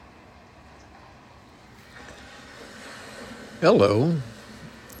Hello,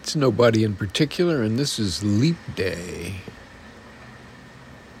 it's nobody in particular, and this is Leap Day,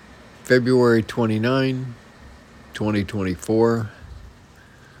 February 29, 2024.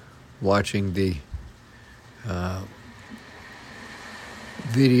 Watching the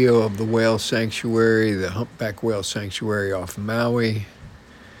video of the whale sanctuary, the humpback whale sanctuary off Maui.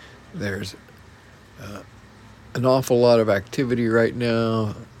 There's an awful lot of activity right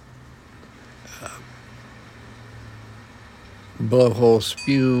now. Blowhole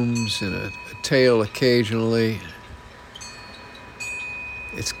spumes and a tail occasionally.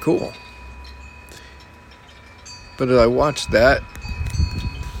 It's cool. But as I watched that,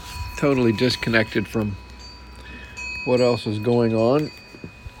 totally disconnected from what else is going on,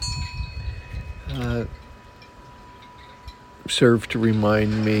 served to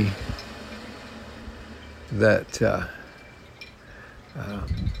remind me that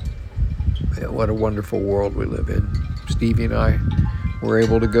what a wonderful world we live in. Stevie and I were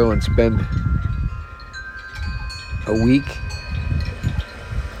able to go and spend a week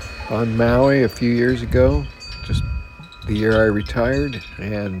on Maui a few years ago, just the year I retired,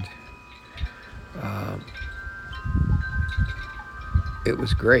 and it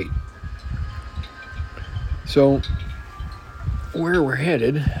was great. So where we're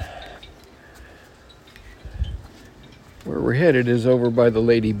headed is over by the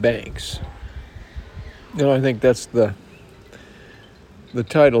Lady Banks. I think that's the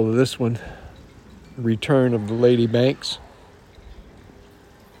title of this one, Return of the Lady Banks.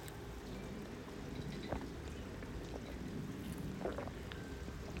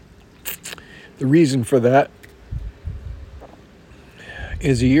 The reason for that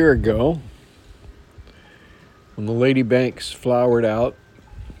is a year ago, when the Lady Banks flowered out,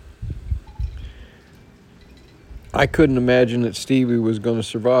 I couldn't imagine that Stevie was going to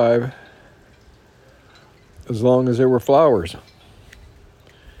survive as long as there were flowers.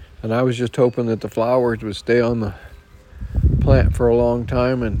 And I was just hoping that the flowers would stay on the plant for a long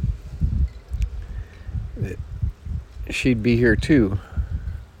time and that she'd be here too.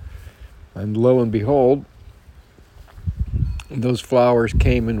 And lo and behold, those flowers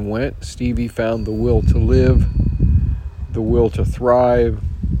came and went. Stevie found the will to live, the will to thrive,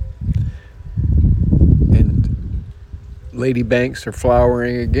 and Lady Banks are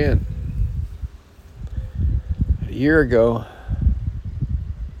flowering again. A year ago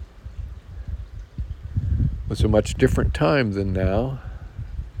was a much different time than now.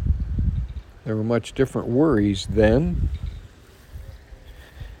 There were much different worries then.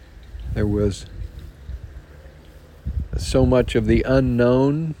 There was so much of the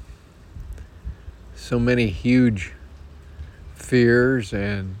unknown, so many huge fears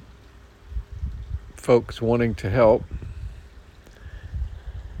and folks wanting to help.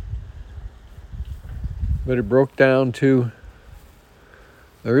 But it broke down to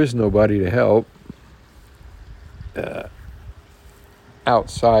there is nobody to help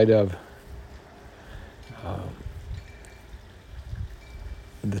outside of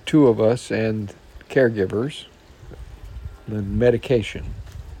the two of us and caregivers and medication.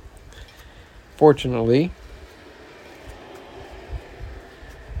 Fortunately,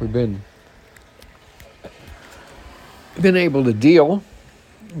 we've been able to deal,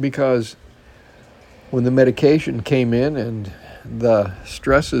 because when the medication came in and the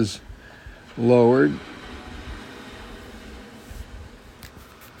stresses lowered,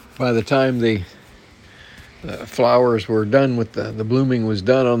 by the time the flowers were done with the blooming was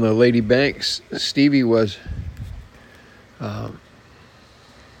done on the Lady Banks, Stevie was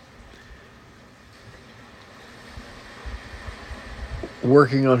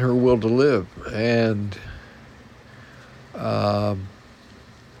working on her will to live and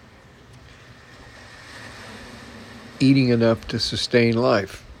eating enough to sustain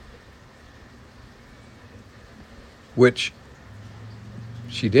life, which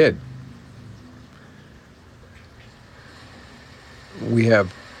she did. We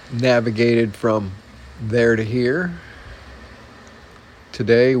have navigated from there to here.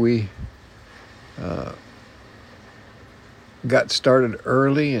 Today we got started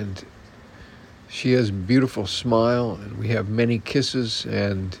early, and she has a beautiful smile, and we have many kisses,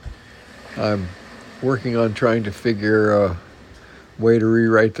 and I'm working on trying to figure a way to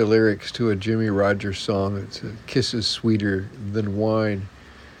rewrite the lyrics to a Jimmy Rogers song. It's Kisses Sweeter Than Wine,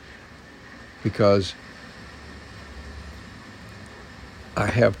 because I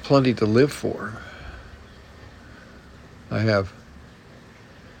have plenty to live for. I have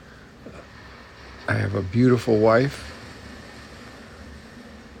a beautiful wife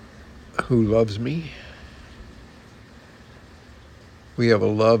who loves me. We have a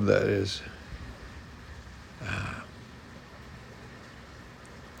love that is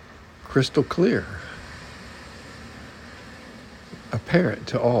crystal clear, apparent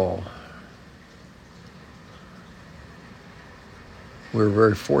to all. We're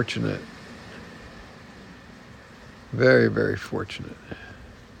very fortunate, very, very fortunate.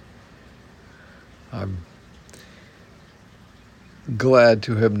 I'm glad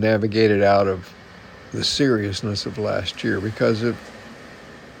to have navigated out of the seriousness of last year, because if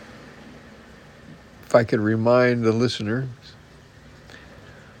I could remind the listener,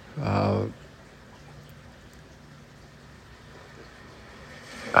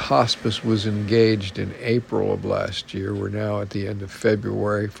 hospice was engaged in April of last year. We're now at the end of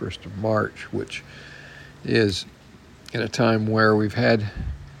February, 1st of March, which is in a time where we've had,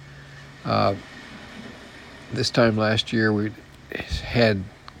 this time last year, we had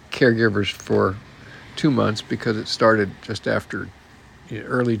caregivers for 2 months because it started just after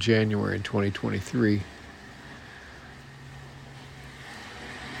early January in 2023.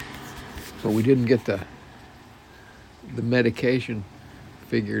 But we didn't get the medication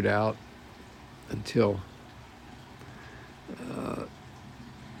figured out until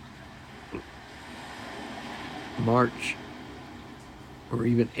March or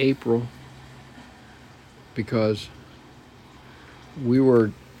even April, because we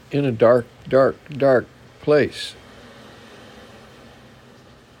were in a dark place.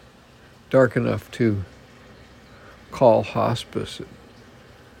 Dark enough to call hospice and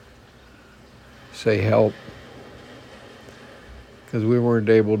say help, because we weren't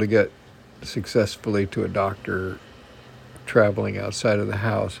able to get successfully to a doctor traveling outside of the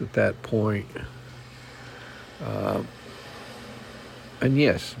house at that point. And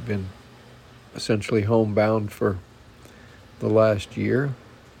yes, been essentially homebound for the last year.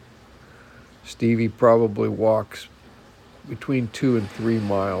 Stevie probably walks between 2 and 3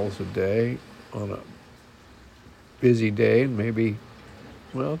 miles a day on a busy day, and maybe,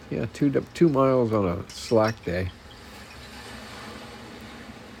 2 miles on a slack day.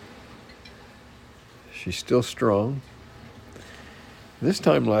 She's still strong. This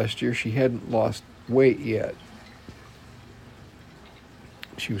time last year, she hadn't lost weight yet.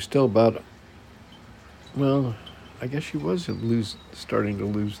 She was still about, I guess she was starting to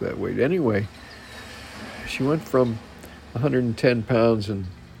lose that weight. Anyway, she went from 110 pounds in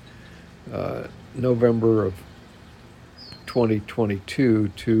November of 2022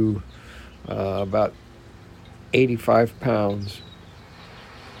 to about 85 pounds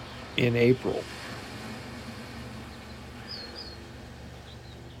in April.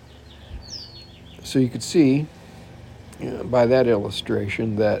 So you could see by that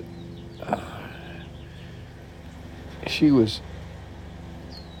illustration that she was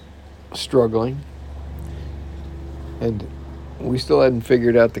struggling, and we still hadn't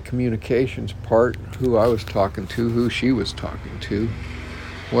figured out the communications part, who I was talking to, who she was talking to,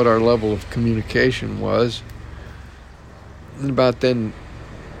 what our level of communication was. And about then,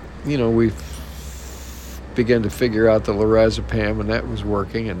 we began to figure out the lorazepam, and that was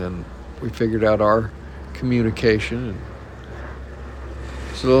working, and then we figured out our communication. And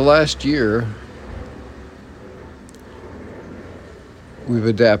so the last year, we've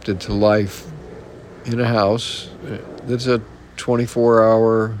adapted to life in a house that's a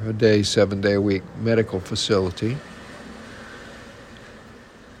 24-hour-a-day, 7-day-a-week medical facility.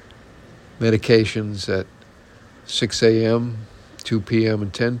 Medications at 6 a.m., 2 p.m.,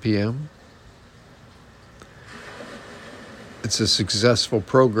 and 10 p.m. It's a successful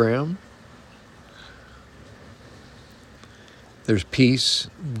program. There's peace,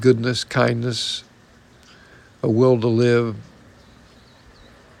 goodness, kindness, a will to live,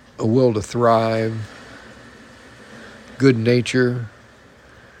 a will to thrive, good nature.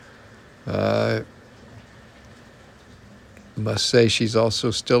 Must say she's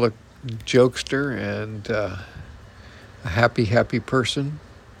also still a jokester and a happy person.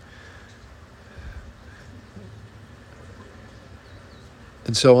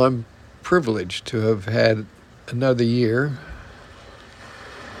 And so I'm privileged to have had another year,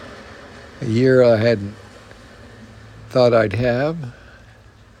 a year I hadn't thought I'd have,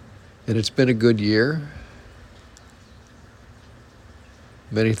 and it's been a good year.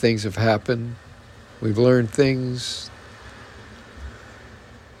 Many things have happened. We've learned things,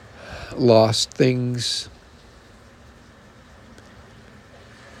 lost things,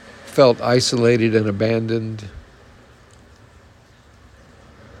 felt isolated and abandoned,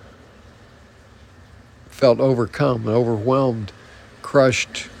 felt overcome and overwhelmed,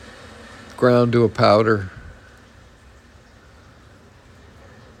 crushed, ground to a powder.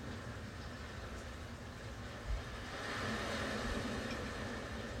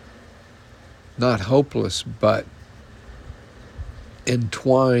 Not hopeless, but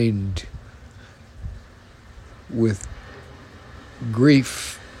entwined with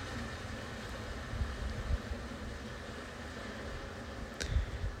grief.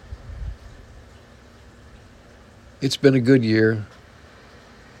 It's been a good year.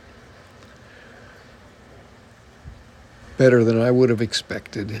 Better than I would have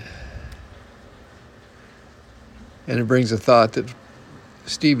expected. And it brings a thought that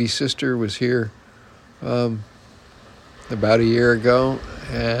Stevie's sister was here about a year ago,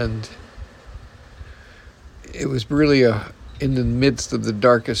 and it was really in the midst of the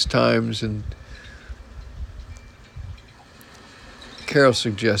darkest times, and Carol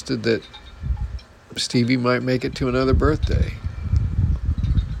suggested that Stevie might make it to another birthday.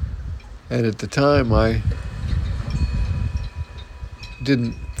 And at the time, I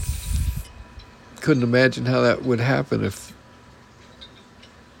couldn't imagine how that would happen if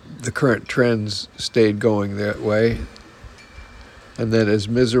the current trends stayed going that way. And then, as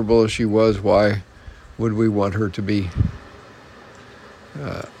miserable as she was, why would we want her to be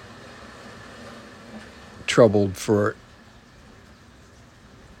troubled for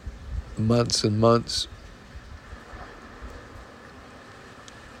months and months?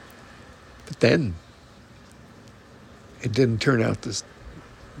 But then it didn't turn out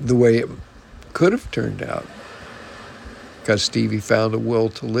the way it could have turned out, because Stevie found a will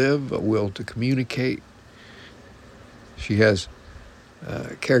to live, a will to communicate. She has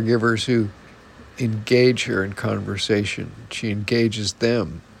caregivers who engage her in conversation. She engages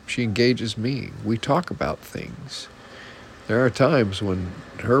them. She engages me. We talk about things. There are times when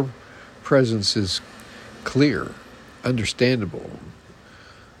her presence is clear, understandable,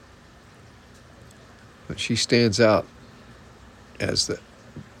 but she stands out as the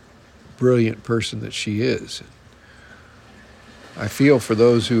brilliant person that she is. I feel for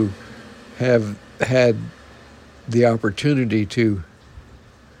those who have had the opportunity to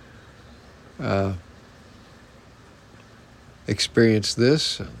experience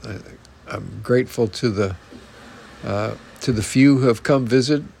this. I'm grateful to the few who have come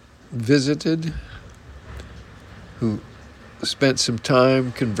visited, who spent some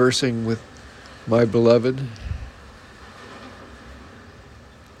time conversing with my beloved.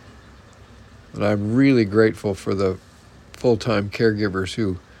 And I'm really grateful for the full-time caregivers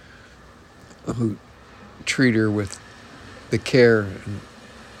who treat her with the care and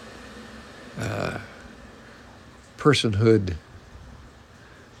personhood,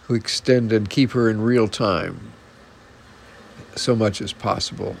 who extend and keep her in real time so much as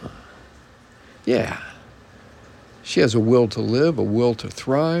possible. Yeah, she has a will to live, a will to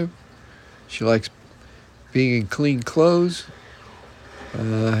thrive. She likes being in clean clothes,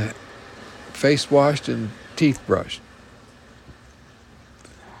 face washed and teeth brushed.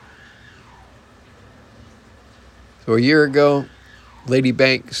 So a year ago, Lady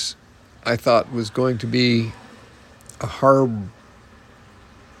Banks, I thought, was going to be a harbinger,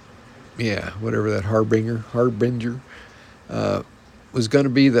 was going to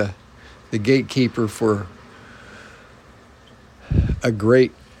be the gatekeeper for a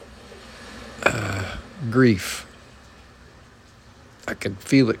great grief. I could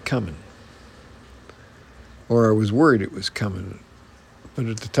feel it coming, or I was worried it was coming. But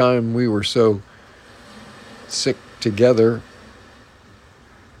at the time, we were so sick together,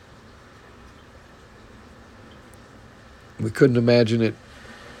 we couldn't imagine it.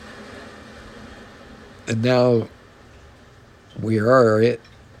 And now we are it.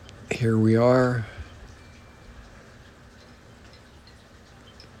 Here we are.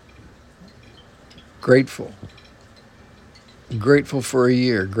 Grateful for a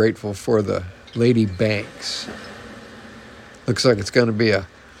year, grateful for the Lady Banks. Looks like it's going to be a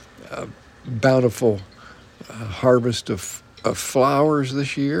bountiful harvest of flowers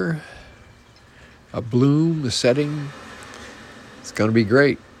this year, a bloom, a setting. It's going to be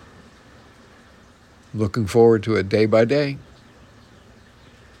great. Looking forward to it day by day.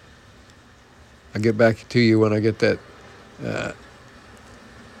 I'll get back to you when I get that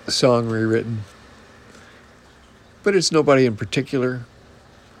song rewritten. But it's nobody in particular.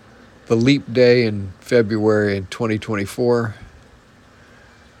 The leap day in February in 2024.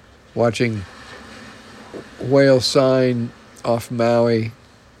 Watching whale sign off Maui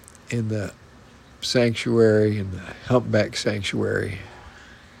in the sanctuary, in the Humpback Sanctuary.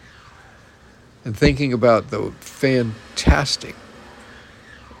 And thinking about the fantastic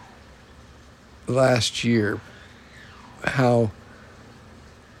last year, how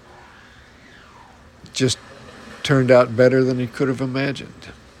just turned out better than he could have imagined.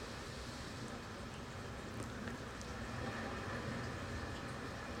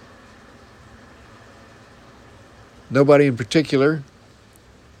 Nobody in particular,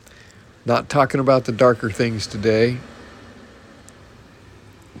 Not talking about the darker things today.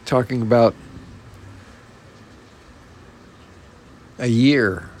 Talking about a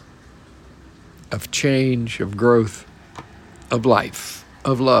year of change, of growth, of life,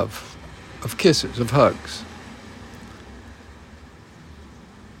 of love, of kisses, of hugs,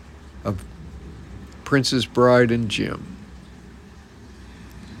 of Princess Bride and Jim.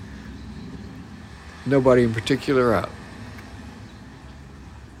 Nobody in particular out.